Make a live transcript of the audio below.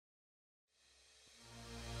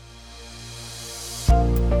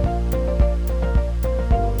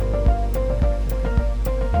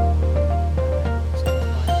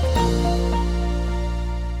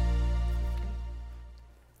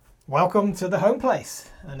Welcome to The Home Place,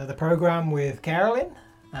 another program with Carolyn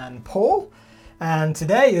and Paul. And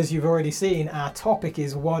today, as you've already seen, our topic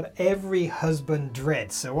is what every husband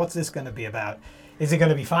dreads. So what's this going to be about? Is it going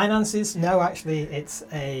to be finances? No, actually, it's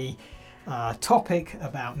a topic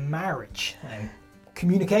about marriage and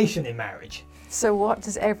communication in marriage. So what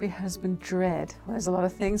does every husband dread? Well, there's a lot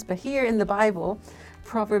of things, but here in the Bible,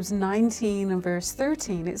 Proverbs 19 and verse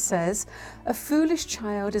 13, it says, "A foolish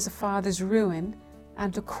child is a father's ruin,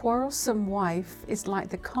 and a quarrelsome wife is like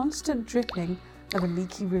the constant dripping of a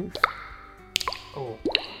leaky roof." Oh,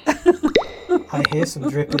 I hear some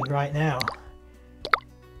dripping right now.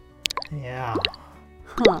 Yeah.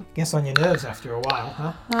 Guess on your nerves after a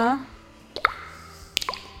while, huh?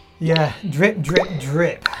 Yeah, drip, drip,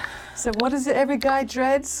 drip. So what is it every guy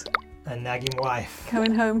dreads? A nagging wife.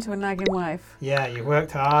 Coming home to a nagging wife. Yeah, you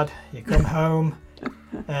worked hard, you come home,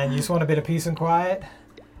 and you just want a bit of peace and quiet,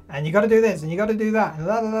 and you got to do this, and you got to do that, and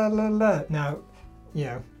la la la la la. Now, you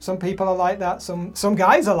know, some people are like that, some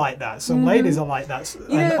guys are like that, some ladies are like that,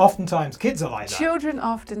 and oftentimes kids are like that. Children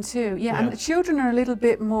often too, yeah. And children are a little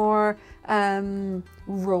bit more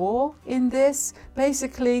raw in this.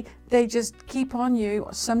 Basically, they just keep on you,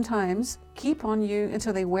 sometimes keep on you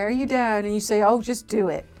until they wear you down, and you say, "Oh, just do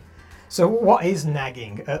it." So what is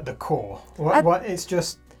nagging at the core? What it's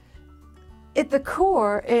just... At the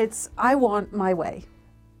core, it's, I want my way.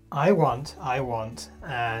 I want,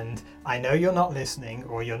 and I know you're not listening,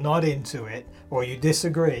 or you're not into it, or you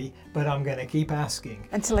disagree, but I'm going to keep asking.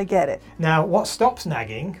 Until I get it. Now, what stops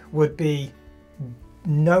nagging would be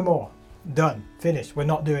no more. Done. Finished. We're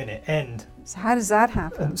not doing it. End. So how does that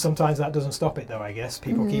happen? And sometimes that doesn't stop it, though, I guess.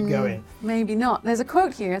 People keep going. Maybe not. There's a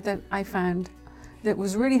quote here that I found that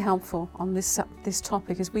was really helpful on this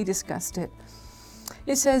topic as we discussed it.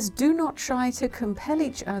 It says, "Do not try to compel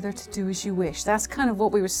each other to do as you wish." That's kind of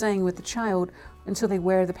what we were saying with the child, until they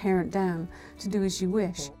wear the parent down, to do as you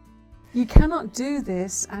wish. "You cannot do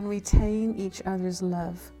this and retain each other's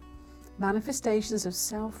love. Manifestations of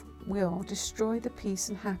self-will destroy the peace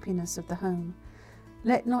and happiness of the home.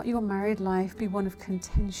 Let not your married life be one of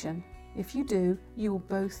contention. If you do, you will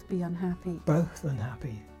both be unhappy." Both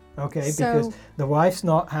unhappy. Okay, because the wife's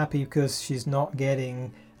not happy because she's not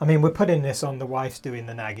getting... I mean, we're putting this on the wife's doing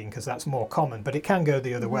the nagging because that's more common, but it can go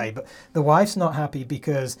the other way. But the wife's not happy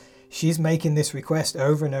because she's making this request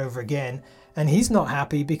over and over again, and he's not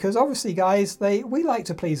happy because obviously, guys, we like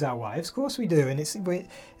to please our wives. Of course we do, and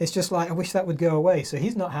it's just like, I wish that would go away. So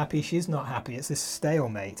he's not happy, she's not happy. It's this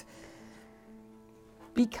stalemate.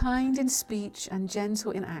 "Be kind in speech and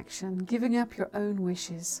gentle in action, giving up your own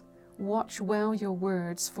wishes. Watch well your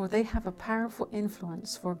words, for they have a powerful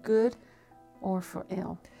influence for good or for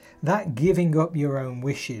ill." That giving up your own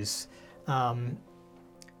wishes,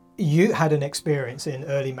 you had an experience in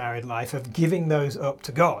early married life of giving those up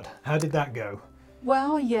to God. How did that go?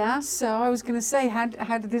 Well, yeah, so I was going to say, how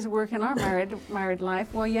did this work in our married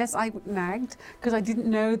life? Well, yes, I nagged because I didn't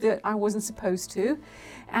know that I wasn't supposed to.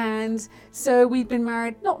 And so we'd been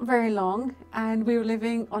married not very long, and we were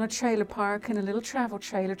living on a trailer park in a little travel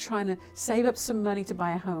trailer trying to save up some money to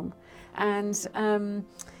buy a home. And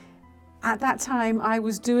at that time, I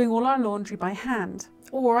was doing all our laundry by hand.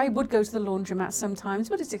 Or I would go to the laundromat sometimes,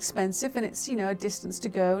 but it's expensive and it's, a distance to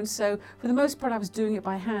go. And so for the most part, I was doing it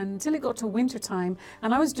by hand until it got to winter time,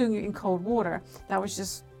 and I was doing it in cold water. That was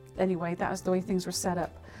the way things were set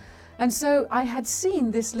up. And so I had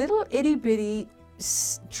seen this little itty bitty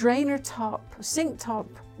sink top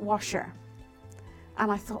washer.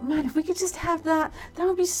 And I thought, man, if we could just have that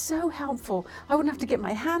would be so helpful. I wouldn't have to get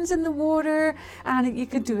my hands in the water, and you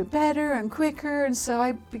could do it better and quicker. And so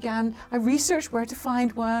I researched where to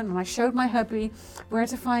find one, and I showed my hubby where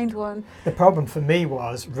to find one. The problem for me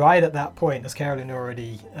was, right at that point, as Carolyn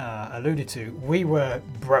already alluded to, we were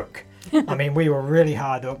broke. I mean, we were really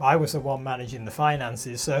hard up. I was the one managing the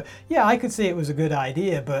finances. So, yeah, I could see it was a good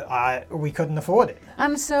idea, but we couldn't afford it.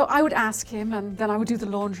 And so I would ask him, and then I would do the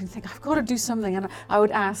laundry and think, I've got to do something. And I would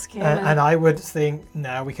ask him. And I would think,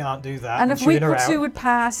 no, we can't do that. And a week or two would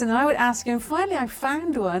pass, and then I would ask him. Finally, I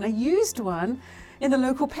found one, a used one, in the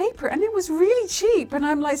local paper, and it was really cheap. And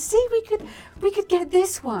I'm like, see, we could get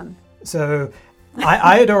this one. So...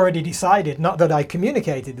 I had already decided, not that I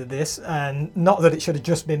communicated this, and not that it should have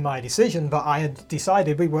just been my decision, but I had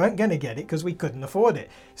decided we weren't going to get it because we couldn't afford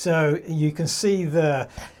it. So you can see the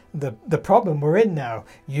problem we're in now.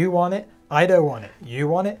 You want it, I don't want it. You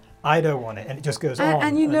want it, I don't want it. And it just goes on.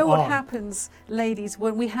 And you know what happens, ladies,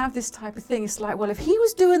 when we have this type of thing? It's like, well, if he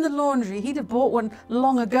was doing the laundry, he'd have bought one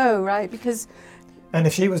long ago, right? Because... And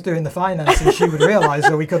if she was doing the finances, she would realise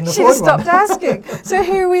that we couldn't afford one. She stopped asking. So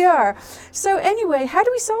here we are. So anyway, how do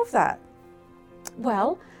we solve that?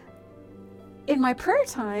 Well, in my prayer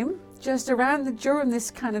time, just during this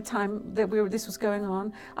kind of time that this was going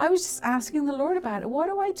on, I was just asking the Lord about it. What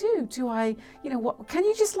do I do? Do I, can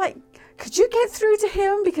you just could you get through to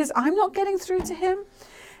him? Because I'm not getting through to him.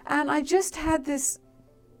 And I just had this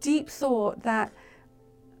deep thought that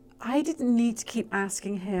I didn't need to keep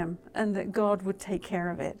asking him and that God would take care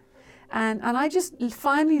of it. And I just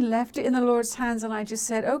finally left it in the Lord's hands, and I just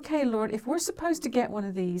said, okay, Lord, if we're supposed to get one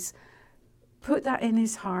of these, put that in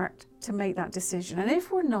his heart to make that decision. And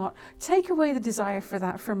if we're not, take away the desire for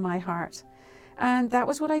that from my heart. And that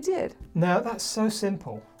was what I did. Now, that's so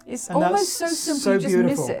simple. It's almost so simple, you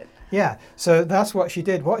just miss it. Yeah, so that's what she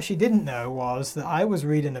did. What she didn't know was that I was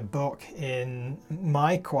reading a book in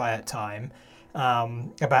my quiet time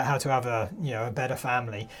about how to have a better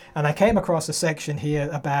family. And I came across a section here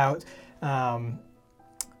about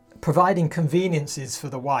providing conveniences for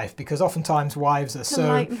the wife, because oftentimes wives are to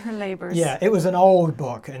lighten her labours. Yeah, it was an old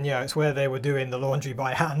book, and it's where they were doing the laundry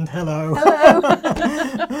by hand. Hello.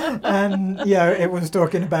 And it was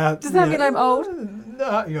talking about. Does that mean I'm old?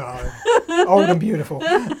 Old and beautiful.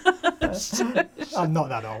 I'm not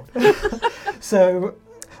that old. So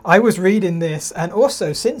I was reading this, and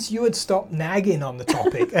also since you had stopped nagging on the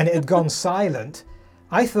topic and it had gone silent,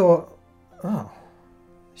 I thought, oh,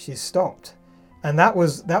 she's stopped. And that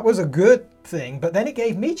was a good thing, but then it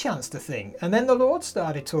gave me a chance to think. And then the Lord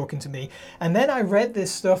started talking to me. And then I read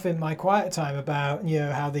this stuff in my quiet time about,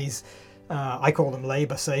 how these, I call them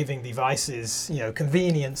labor-saving devices,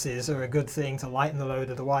 conveniences are a good thing to lighten the load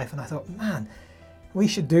of the wife. And I thought, man, we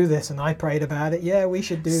should do this. And I prayed about it. Yeah, we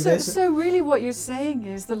should do this. So really what you're saying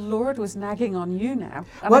is the Lord was nagging on you now.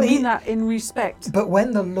 And I mean that in respect. But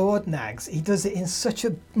when the Lord nags, he does it in such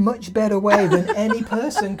a much better way than any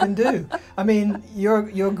person can do. I mean,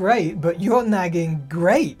 you're great, but you're nagging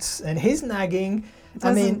great. And his nagging,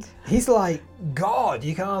 he's like God.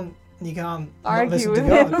 You can't argue with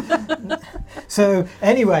him. So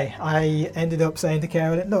anyway, I ended up saying to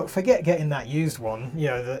Carolyn, look, forget getting that used one.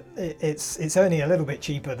 That it's only a little bit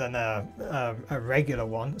cheaper than a regular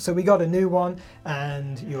one. So we got a new one,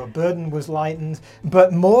 and your burden was lightened.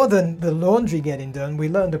 But more than the laundry getting done, we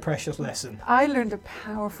learned a precious lesson. I learned a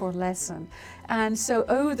powerful lesson. And so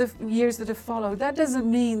over the years that have followed, that doesn't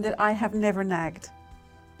mean that I have never nagged.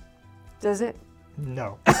 Does it?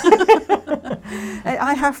 No.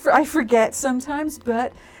 I forget sometimes,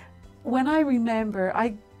 but when I remember,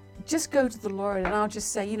 I just go to the Lord and I'll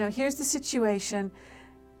just say, here's the situation.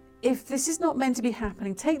 If this is not meant to be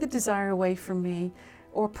happening, take the desire away from me,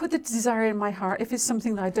 or put the desire in my heart if it's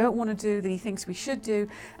something that I don't want to do that he thinks we should do.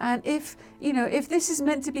 And if this is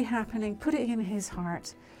meant to be happening, put it in his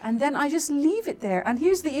heart. And then I just leave it there. And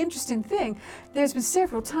here's the interesting thing. There's been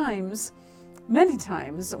several times, many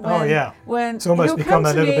times, when it's almost become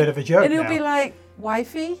a little bit of a joke and he'll now. be like,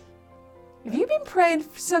 wifey, have you been praying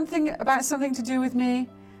about something to do with me?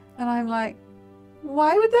 And I'm like,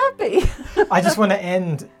 why would that be? I just want to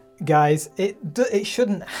end, guys. It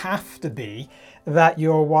shouldn't have to be that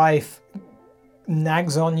your wife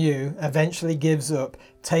nags on you, eventually gives up,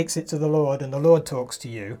 takes it to the Lord, and the Lord talks to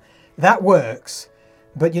you. That works.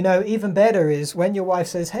 But even better is when your wife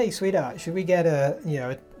says, hey, sweetheart, should we get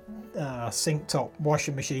a sink top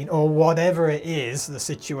washing machine, or whatever it is, the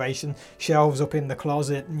situation, shelves up in the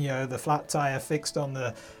closet, the flat tire fixed on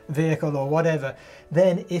the vehicle or whatever.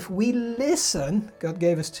 Then if we listen, God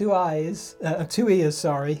gave us 2 ears,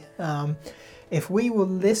 if we will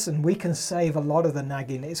listen, we can save a lot of the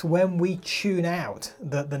nagging. It's when we tune out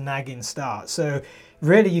that the nagging starts. So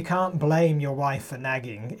really, you can't blame your wife for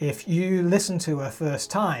nagging. If you listened to her first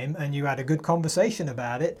time and you had a good conversation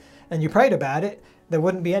about it and you prayed about it, there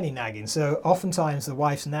wouldn't be any nagging. So oftentimes the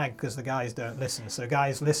wives nag because the guys don't listen. So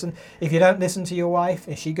guys, listen. If you don't listen to your wife,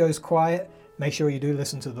 if she goes quiet, make sure you do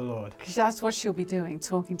listen to the Lord. Because that's what she'll be doing,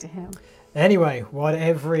 talking to him. Anyway, what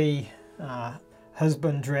every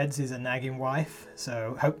husband dreads is a nagging wife.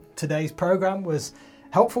 So hope today's program was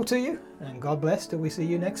helpful to you, and God bless till we see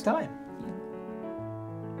you next time.